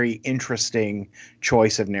very interesting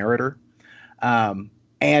choice of narrator.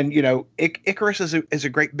 Icarus is a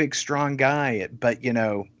great, big, strong guy, but,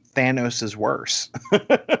 Thanos is worse.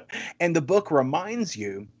 And the book reminds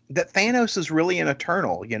you that Thanos is really an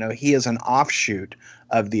Eternal. He is an offshoot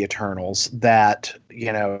of the Eternals, that,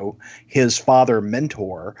 his father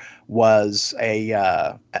Mentor was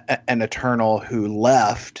an Eternal who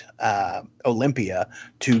left Olympia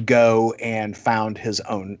to go and found his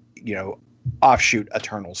own, offshoot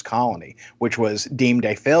Eternals colony, which was deemed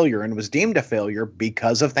a failure, and was deemed a failure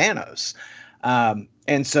because of Thanos.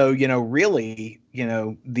 And so, really,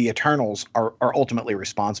 the Eternals are ultimately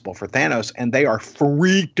responsible for Thanos, and they are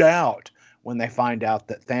freaked out when they find out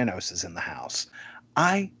that Thanos is in the house.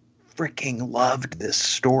 I freaking loved this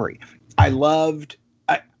story. I loved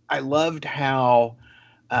how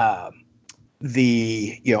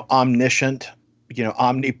the omniscient,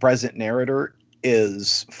 omnipresent narrator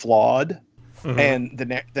is flawed, and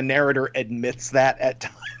the narrator admits that at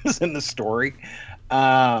times in the story.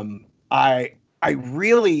 I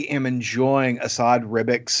really am enjoying Asad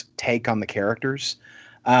Ribic's take on the characters,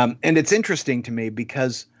 and it's interesting to me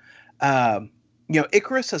because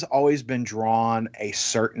Icarus has always been drawn a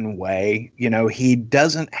certain way. He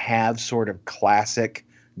doesn't have sort of classic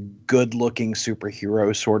good-looking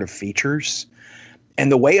superhero sort of features. And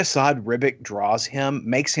the way Asad Ribic draws him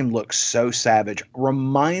makes him look so savage.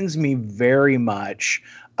 Reminds me very much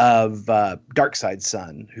of Darkseid's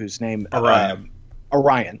son, whose name Orion.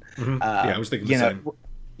 I was thinking the same.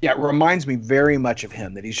 Yeah, it reminds me very much of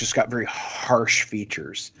him, that he's just got very harsh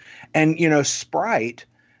features. And, Sprite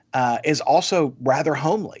is also rather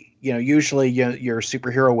homely. Usually your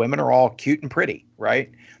superhero women are all cute and pretty, right?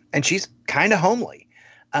 And she's kind of homely.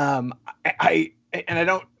 I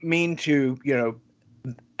don't mean to,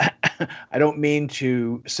 I don't mean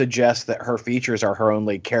to suggest that her features are her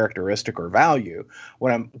only characteristic or value.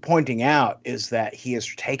 What I'm pointing out is that he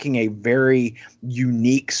is taking a very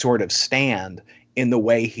unique sort of stand in the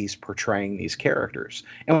way he's portraying these characters.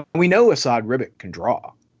 And we know Asad Ribic can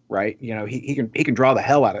draw, right? He can draw the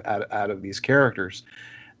hell out of these characters.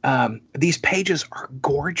 These pages are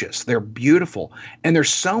gorgeous. They're beautiful. And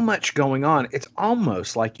there's so much going on. It's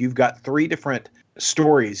almost like you've got 3 different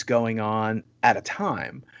stories going on at a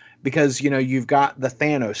time, because you've got the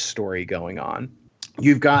Thanos story going on.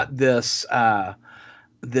 You've got this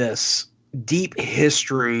deep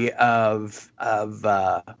history of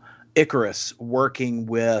Icarus working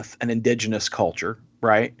with an indigenous culture,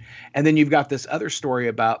 right? And then you've got this other story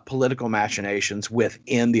about political machinations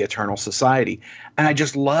within the Eternal Society. And I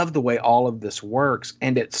just love the way all of this works.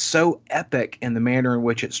 And it's so epic in the manner in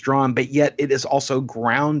which it's drawn, but yet it is also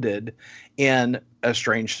grounded in a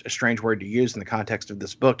strange word to use in the context of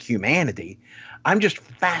this book, humanity. I'm just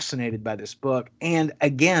fascinated by this book. And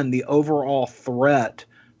again, the overall threat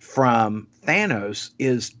from Thanos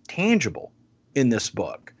is tangible in this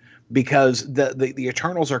book, because the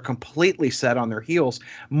Eternals are completely set on their heels,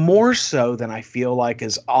 more so than I feel like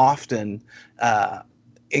is often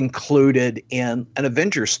included in an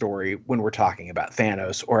Avengers story when we're talking about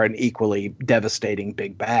Thanos or an equally devastating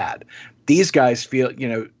big bad. These guys feel,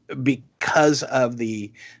 because of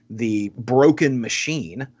the broken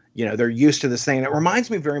machine, they're used to this thing. It reminds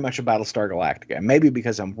me very much of Battlestar Galactica, maybe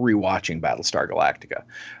because I'm rewatching Battlestar Galactica.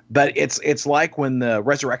 But it's like when the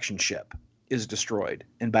resurrection ship is destroyed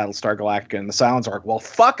in Battlestar Galactica, and the Cylons are like, well,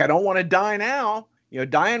 fuck, I don't want to die now.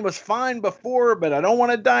 Dying was fine before, but I don't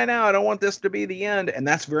want to die now. I don't want this to be the end. And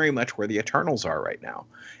that's very much where the Eternals are right now,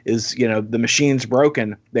 is, the machine's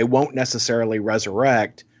broken. They won't necessarily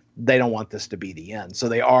resurrect. They don't want this to be the end. So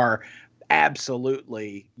they are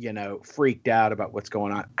absolutely, freaked out about what's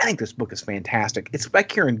going on. I think this book is fantastic. It's by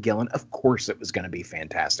Kieran Gillen. Of course it was going to be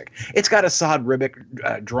fantastic. It's got Asad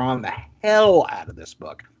Ribic drawn the hell out of this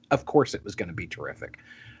book. Of course it was going to be terrific.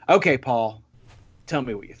 Okay, Paul, tell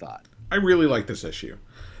me what you thought. I really like this issue.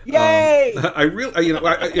 Yay! I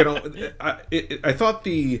thought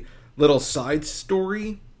the little side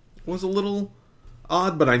story was a little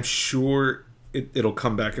odd, but I'm sure it'll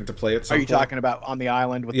come back into play at some point. Are you talking about on the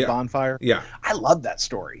island with the bonfire? Yeah. I love that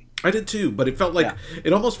story. I did too, but it felt like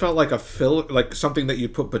it almost felt like like something that you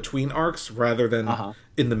put between arcs rather than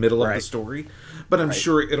in the middle of the story. But I'm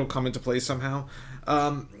sure it'll come into play somehow.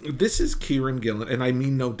 This is Kieran Gillen, and I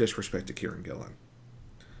mean no disrespect to Kieran Gillen.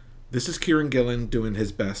 This is Kieran Gillen doing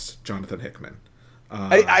his best Jonathan Hickman.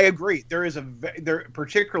 I agree. There is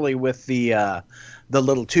particularly with the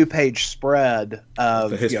little 2-page spread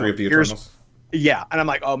of the history of the Eternals. Yeah, and I'm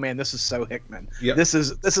like, oh man, this is so Hickman. Yep. This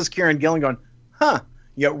is Kieran Gillen going,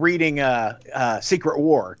 reading Secret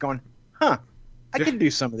War, going, I can do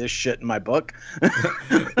some of this shit in my book.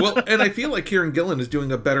 Well, and I feel like Kieran Gillen is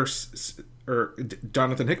doing a better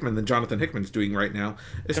Jonathan Hickman than Jonathan Hickman's doing right now,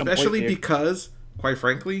 especially because, quite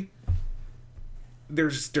frankly, they're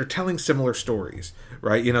telling similar stories,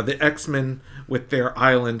 right? The X-Men with their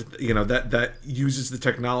island, that uses the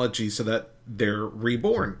technology so that they're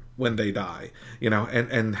reborn when they die,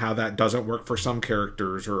 and how that doesn't work for some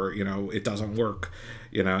characters, or it doesn't work,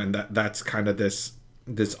 and that's kind of this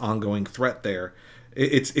ongoing threat there.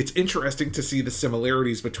 It's interesting to see the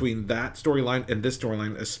similarities between that storyline and this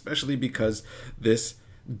storyline, especially because this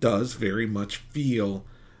does very much feel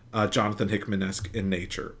Jonathan Hickman-esque in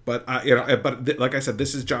nature. But like I said,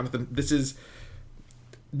 this is Jonathan. This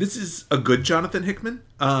is a good Jonathan Hickman.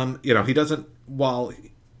 He doesn't, while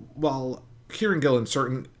Kieran Gillen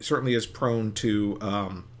certainly is prone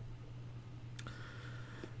to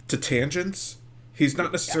tangents. He's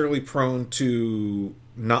not necessarily prone to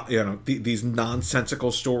these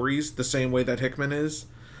nonsensical stories the same way that Hickman is.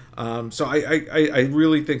 So I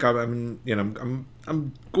really think I'm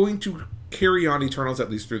going to carry on Eternals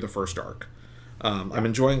at least through the first arc. I'm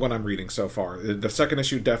enjoying what I'm reading so far. The second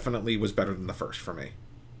issue definitely was better than the first for me.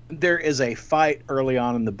 There is a fight early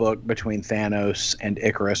on in the book between Thanos and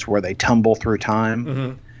Icarus where they tumble through time.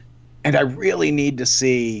 Mm-hmm. And I really need to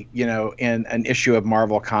see, in an issue of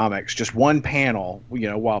Marvel Comics, just one panel,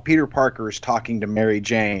 while Peter Parker is talking to Mary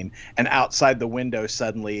Jane, and outside the window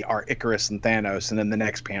suddenly are Icarus and Thanos, and then the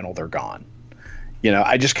next panel they're gone.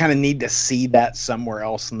 I just kind of need to see that somewhere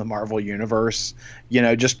else in the Marvel universe,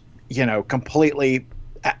 completely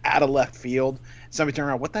out of left field. Somebody turn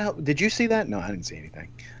around, what the hell? Did you see that? No, I didn't see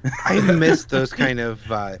anything. I missed those kind of...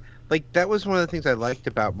 that was one of the things I liked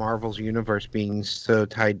about Marvel's universe being so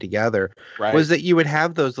tied together, right, was that you would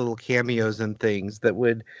have those little cameos and things that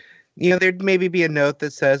would, there'd maybe be a note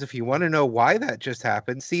that says, if you want to know why that just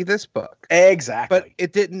happened, see this book. Exactly. But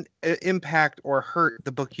it didn't impact or hurt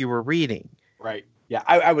the book you were reading. Right. Yeah,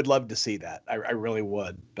 I would love to see that. I really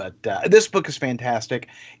would. But this book is fantastic.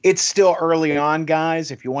 It's still early on,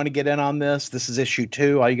 guys. If you want to get in on this is issue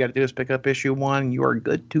 2. All you got to do is pick up issue 1. You are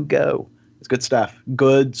good to go. It's good stuff.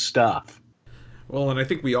 Good stuff. Well, and I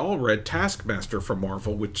think we all read Taskmaster from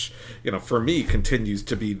Marvel, which, for me continues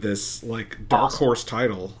to be this dark horse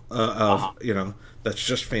title that's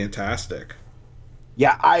just fantastic.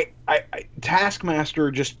 Yeah, I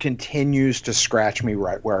Taskmaster just continues to scratch me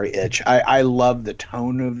right where I itch. I love the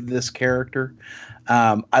tone of this character.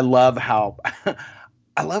 I love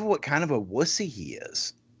what kind of a wussy he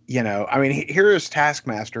is. Here is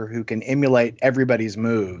Taskmaster who can emulate everybody's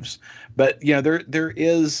moves, but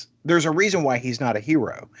there's a reason why he's not a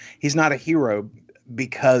hero. He's not a hero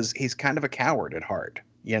because he's kind of a coward at heart,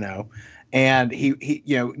 and he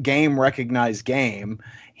Game recognized Game.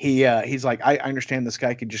 He's like, I understand this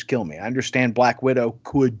guy could just kill me. I understand Black Widow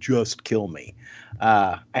could just kill me.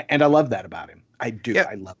 And I love that about him. I do. Yeah.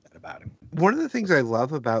 I love that about him. One of the things I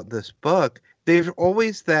love about this book, there's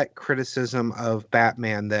always that criticism of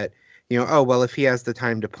Batman that, if he has the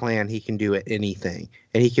time to plan, he can do anything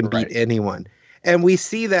and he can beat anyone. And we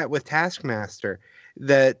see that with Taskmaster,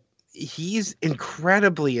 that he's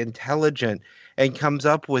incredibly intelligent and comes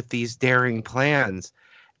up with these daring plans.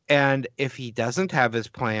 And if he doesn't have his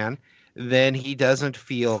plan, then he doesn't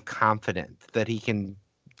feel confident that he can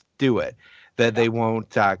do it, that they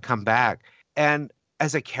won't come back. And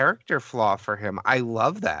as a character flaw for him, I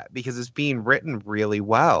love that because it's being written really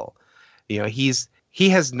well. He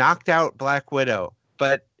has knocked out Black Widow,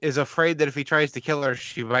 but is afraid that if he tries to kill her,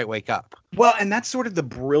 she might wake up. Well, and that's sort of the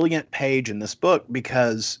brilliant page in this book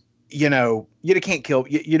because you can't kill.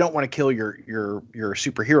 You don't want to kill your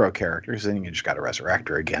superhero characters, and you just got to resurrect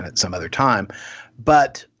her again at some other time.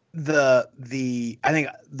 But I think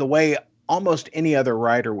the way almost any other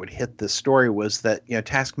writer would hit this story was that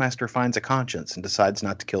Taskmaster finds a conscience and decides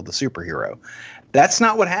not to kill the superhero. That's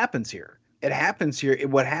not what happens here.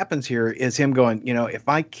 What happens here is him going, if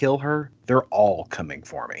I kill her, they're all coming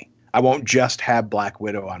for me. I won't just have Black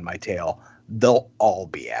Widow on my tail. They'll all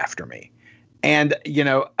be after me. And,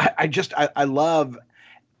 I love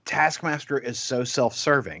Taskmaster is so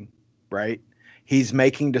self-serving, right? He's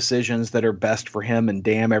making decisions that are best for him and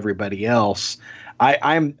damn everybody else.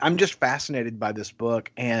 I'm just fascinated by this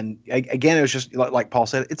book. And again, it was just like Paul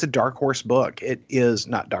said, it's a dark horse book. It is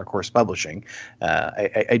not Dark Horse Publishing,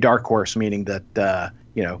 a dark horse, meaning that,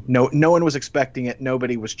 no one was expecting it.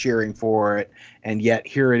 Nobody was cheering for it. And yet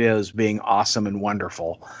here it is being awesome and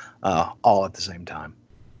wonderful, all at the same time.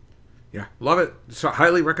 Yeah, love it. So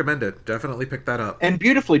highly recommend it. Definitely pick that up. And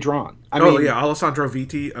beautifully drawn. Alessandro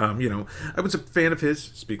Vitti. I was a fan of his.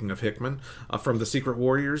 Speaking of Hickman, from the Secret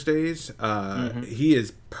Warriors days, he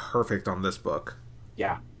is perfect on this book.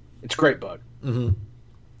 Yeah, it's a great book. Mm-hmm.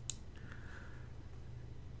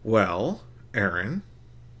 Well, Aaron,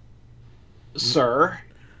 sir,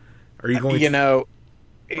 are you going?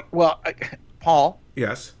 Paul.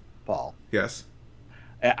 Yes. Paul. Yes.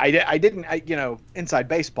 I didn't. Inside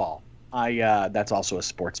baseball. That's also a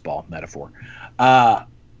sports ball metaphor.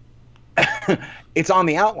 It's on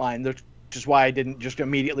the outline, which is why I didn't just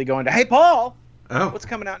immediately go into, hey, Paul, what's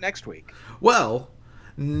coming out next week? Well,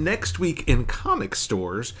 Next week in comic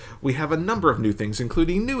stores, we have a number of new things,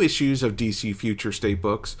 including new issues of DC Future State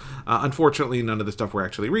books. Unfortunately, none of the stuff we're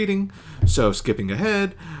actually reading, so skipping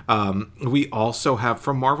ahead. We also have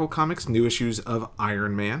from Marvel Comics new issues of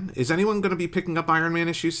Iron Man. Is anyone going to be picking up Iron Man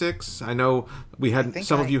issue 6? I know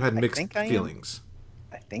some of you had mixed feelings.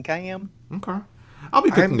 I think I am. Okay. I'll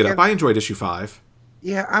be picking it up. I enjoyed issue 5.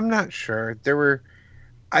 Yeah, I'm not sure.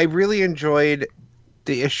 I really enjoyed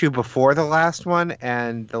the issue before the last one,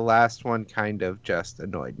 and the last one kind of just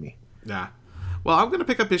annoyed me. Yeah. Well, I'm going to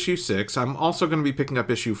pick up issue 6. I'm also going to be picking up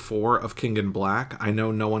issue 4 of King in Black. I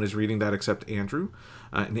know no one is reading that except Andrew.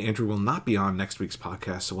 And Andrew will not be on next week's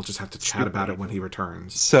podcast, so we'll just have to chat about it when he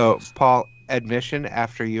returns. So, Paul, admission,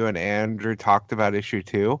 after you and Andrew talked about issue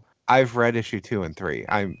 2, I've read issue 2 and 3.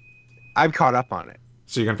 I'm caught up on it.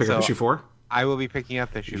 So you're going to pick up issue 4? I will be picking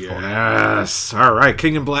up issue 4. Yes. All right.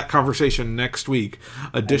 King in Black conversation next week.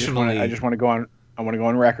 Additionally, I just want to go on. I want to go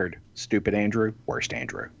on record. Stupid Andrew, worst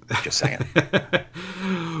Andrew. Just saying.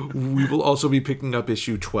 We will also be picking up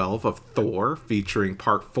issue 12 of Thor, featuring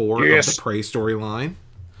part 4 of the Prey storyline.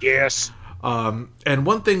 Yes. And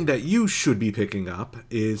one thing that you should be picking up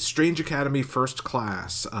is Strange Academy First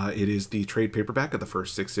Class. It is the trade paperback of the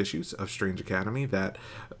first 6 issues of Strange Academy that,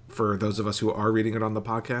 for those of us who are reading it on the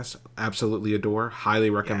podcast, absolutely adore. Highly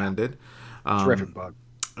recommended. Terrific book.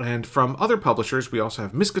 And from other publishers, we also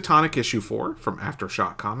have Miskatonic issue 4 from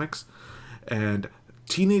Aftershock Comics, and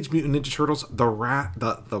Teenage Mutant Ninja Turtles: The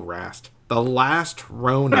Last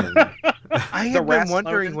Ronin. I have been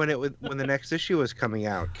wondering when the next issue was coming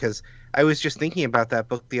out, because I was just thinking about that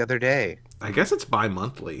book the other day. I guess it's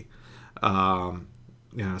bi-monthly. So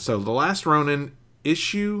The Last Ronin,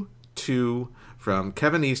 issue 2 from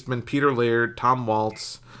Kevin Eastman, Peter Laird, Tom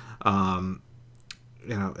Waltz.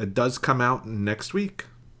 It does come out next week.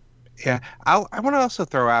 Yeah, I want to also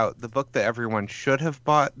throw out the book that everyone should have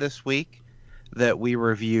bought this week that we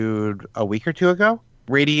reviewed a week or two ago,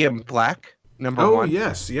 Radiant Black, number 1. Oh,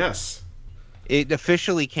 yes. It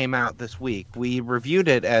officially came out this week. We reviewed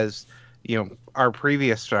it as, our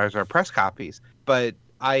previous stars, our press copies, but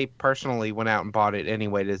I personally went out and bought it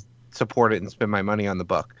anyway to support it and spend my money on the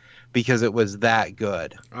book because it was that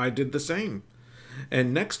good. I did the same.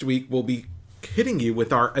 And next week we'll be hitting you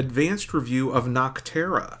with our advanced review of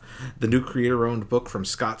Nocterra, the new creator-owned book from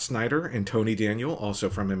Scott Snyder and Tony Daniel,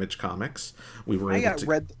 also from Image Comics.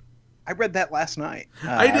 I read that last night.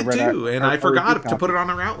 I did too, and I forgot to put it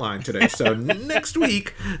on our outline today. So next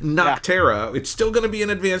week, Nocterra. It's still going to be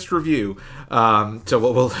an advanced review, so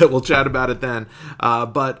we'll chat about it then.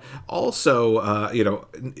 But also,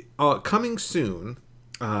 coming soon.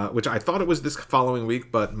 Which I thought it was this following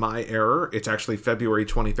week, but my error. It's actually February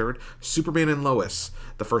 23rd. Superman and Lois,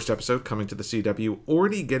 the first episode coming to the CW,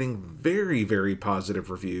 already getting very, very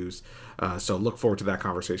positive reviews. So look forward to that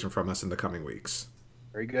conversation from us in the coming weeks.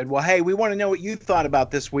 Very good. Well, hey, we want to know what you thought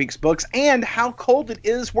about this week's books and how cold it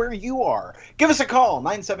is where you are. Give us a call,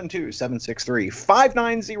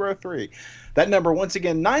 972-763-5903. That number, once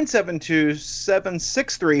again,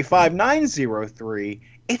 972-763-5903.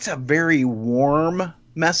 It's a very warm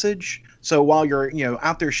message. So while you're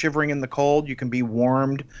out there shivering in the cold, you can be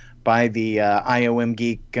warmed by the IOM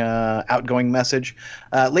Geek outgoing message.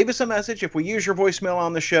 Leave us a message. If we use your voicemail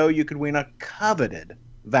on the show, you could win a coveted,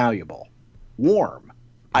 valuable, warm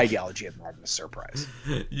Ideology of Madness surprise.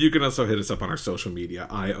 You can also hit us up on our social media,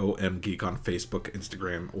 IOM Geek on Facebook,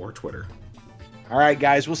 Instagram, or Twitter. All right,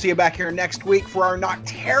 guys, we'll see you back here next week for our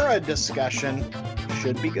Nocterra discussion.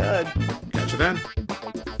 Should be good. Catch you then.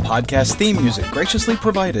 Podcast theme music graciously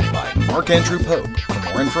provided by Mark Andrew Pope.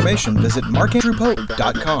 For more information, visit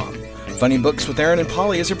markandrewpope.com. Funny Books with Aaron and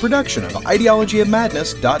Polly is a production of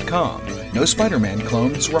ideologyofmadness.com. No Spider-Man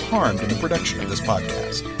clones were harmed in the production of this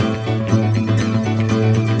podcast.